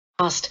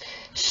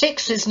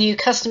Fix as new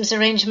customs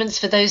arrangements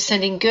for those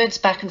sending goods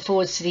back and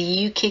forwards to the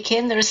EU kick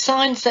in, there are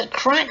signs that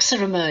cracks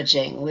are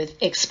emerging, with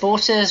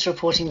exporters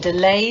reporting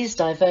delays,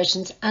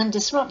 diversions and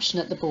disruption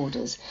at the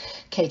borders.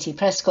 Katie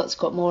Prescott's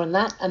got more on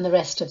that and the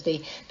rest of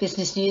the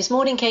business news.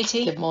 Morning,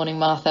 Katie. Good morning,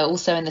 Martha.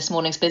 Also in this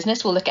morning's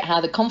business, we'll look at how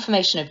the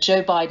confirmation of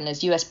Joe Biden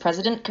as US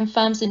President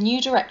confirms a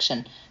new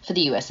direction for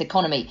the US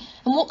economy.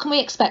 And what can we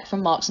expect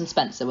from Marks and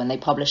Spencer when they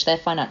publish their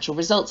financial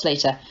results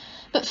later?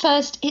 But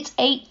first, it's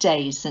 8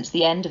 days since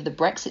the end of the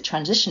Brexit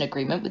transition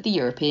agreement with the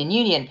European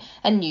Union,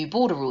 and new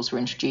border rules were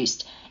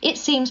introduced. It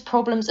seems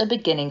problems are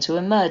beginning to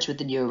emerge with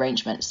the new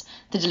arrangements.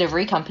 The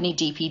delivery company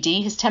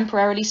DPD has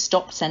temporarily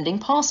stopped sending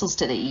parcels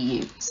to the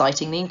EU,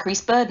 citing the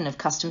increased burden of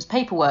customs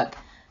paperwork.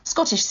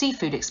 Scottish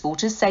seafood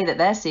exporters say that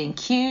they're seeing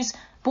queues,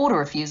 border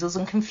refusals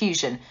and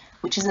confusion,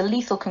 which is a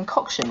lethal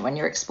concoction when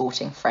you're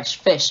exporting fresh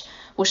fish.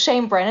 Well,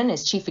 Shane Brennan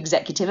is Chief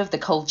Executive of the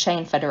Cold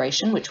Chain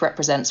Federation, which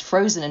represents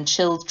frozen and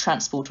chilled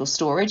transport or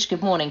storage.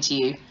 Good morning to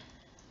you.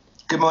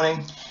 Good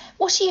morning.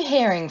 What are you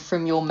hearing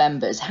from your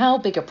members? How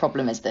big a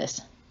problem is this?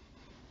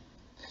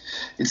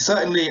 It's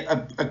certainly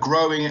a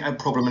growing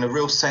problem and a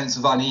real sense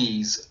of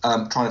unease,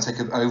 trying to take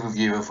an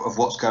overview of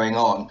what's going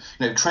on.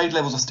 Trade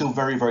levels are still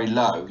very, very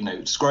low.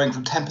 It's growing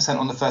from 10%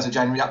 on the 1st of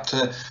January up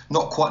to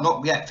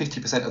not yet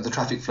 50% of the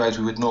traffic flows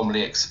we would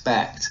normally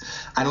expect.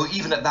 And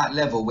even at that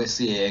level, we're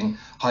seeing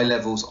high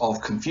levels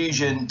of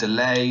confusion,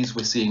 delays.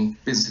 We're seeing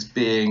businesses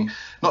being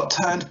not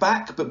turned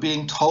back, but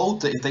being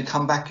told that if they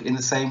come back in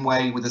the same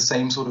way with the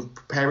same sort of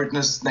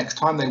preparedness next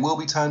time, they will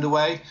be turned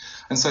away.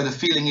 And so the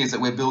feeling is that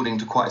we're building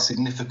to quite a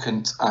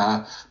significant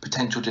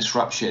potential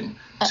disruption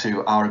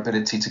to our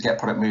ability to get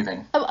product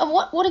moving.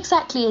 What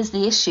exactly is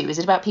the issue? Is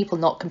it about people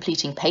not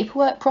completing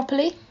paperwork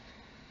properly?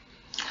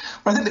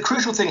 Well, I think the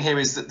crucial thing here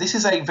is that this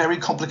is a very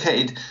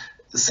complicated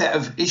set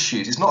of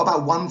issues. It's not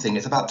about one thing,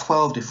 it's about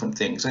 12 different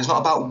things. So it's not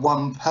about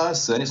one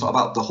person, it's not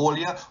about the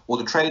haulier or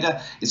the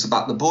trader, it's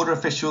about the border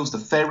officials, the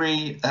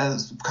ferry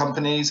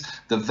companies,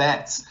 the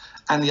vets,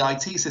 and the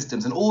IT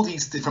systems, and all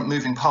these different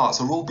moving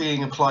parts are all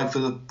being applied for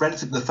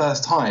the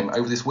first time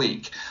over this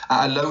week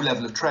at a low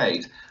level of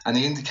trade. And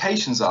the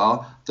indications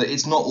are that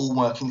it's not all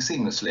working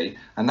seamlessly,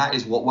 and that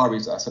is what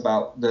worries us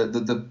about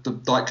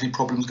the likely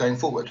problems going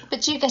forward.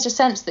 But do you get a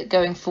sense that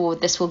going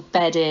forward this will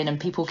bed in and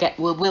people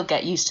will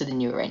get used to the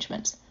new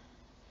arrangements?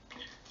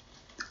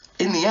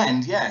 In the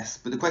end, yes,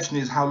 but the question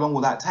is how long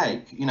will that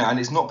take? And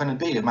it's not going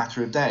to be a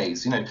matter of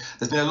days.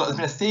 There's been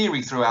a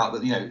theory throughout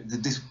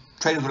that this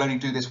traders will only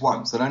do this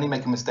once. They'll only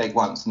make a mistake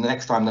once, and the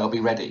next time they'll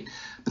be ready.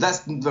 But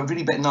that's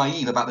really a bit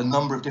naive about the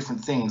number of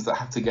different things that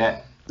have to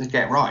get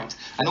right.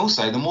 And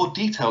also, the more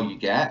detail you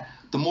get,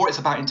 the more it's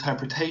about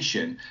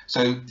interpretation.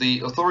 So the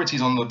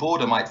authorities on the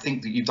border might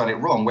think that you've done it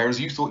wrong, whereas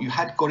you thought you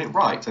had got it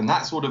right. And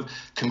that sort of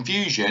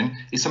confusion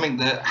is something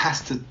that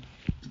has to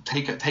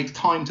takes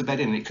time to bed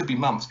in. It could be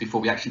months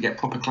before we actually get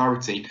proper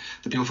clarity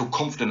that people feel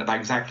confident about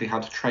exactly how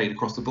to trade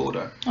across the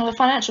border. Well, the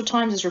Financial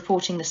Times is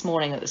reporting this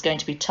morning that there's going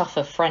to be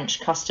tougher French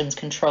customs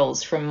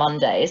controls from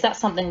Monday. Is that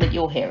something that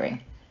you're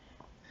hearing?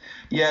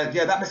 Yeah,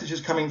 that message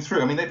is coming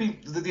through. I mean,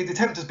 the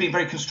attempt has been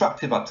very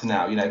constructive up to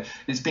now.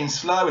 It's been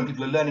slow and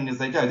people are learning as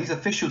they go. These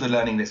officials are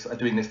doing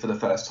this for the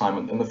first time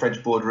on the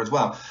French border as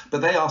well. But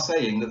they are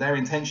saying that their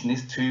intention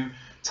is to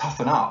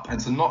toughen up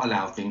and to not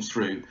allow things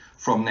through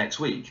from next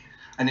week.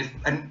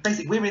 And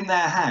basically, we're in their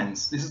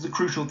hands. This is the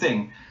crucial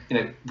thing.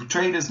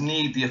 Traders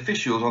need the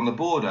officials on the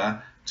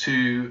border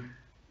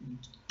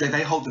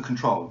they hold the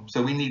control.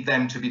 So we need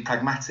them to be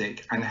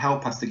pragmatic and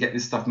help us to get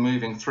this stuff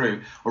moving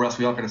through, or else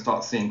we are going to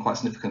start seeing quite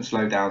significant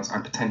slowdowns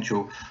and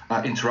potential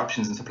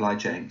interruptions in supply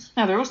chains.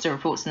 Now, there are also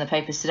reports in the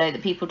papers today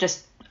that people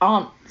just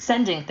aren't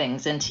sending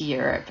things into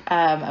Europe.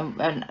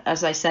 And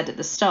as I said at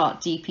the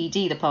start,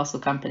 DPD, the parcel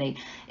company,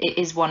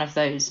 is one of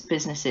those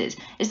businesses.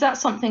 Is that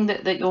something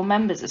that your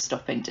members are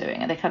stopping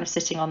doing? Are they kind of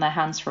sitting on their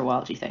hands for a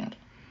while, do you think?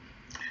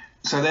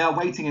 So they are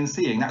waiting and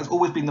seeing. That has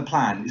always been the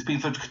plan. It's been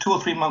for 2 or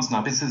 3 months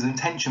now. Business's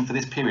intention for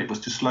this period was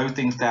to slow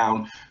things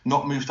down,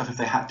 not move stuff if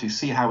they had to,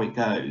 see how it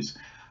goes.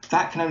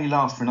 That can only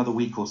last for another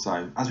week or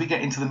so. As we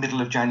get into the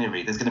middle of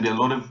January, there's going to be a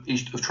lot of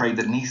trade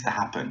that needs to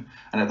happen.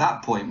 And at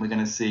that point, we're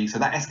going to see, so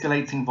that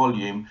escalating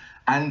volume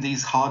and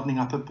these hardening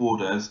up at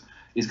borders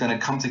is going to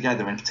come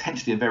together in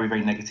potentially a very,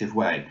 very negative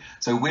way.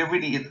 So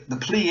the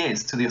plea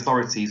is to the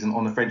authorities and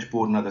on the French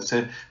border and others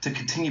to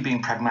continue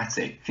being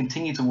pragmatic,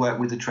 continue to work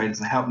with the traders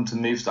and help them to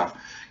move stuff.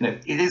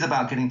 It is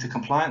about getting to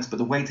compliance, but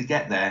the way to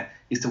get there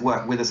is to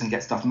work with us and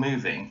get stuff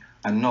moving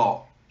and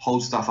not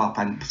hold stuff up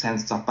and send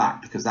stuff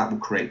back, because that will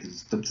create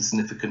the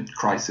significant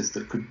crisis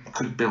that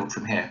could build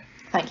from here.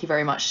 Thank you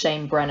very much,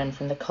 Shane Brennan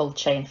from the Cold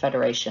Chain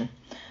Federation.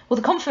 Well,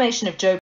 the confirmation of Joe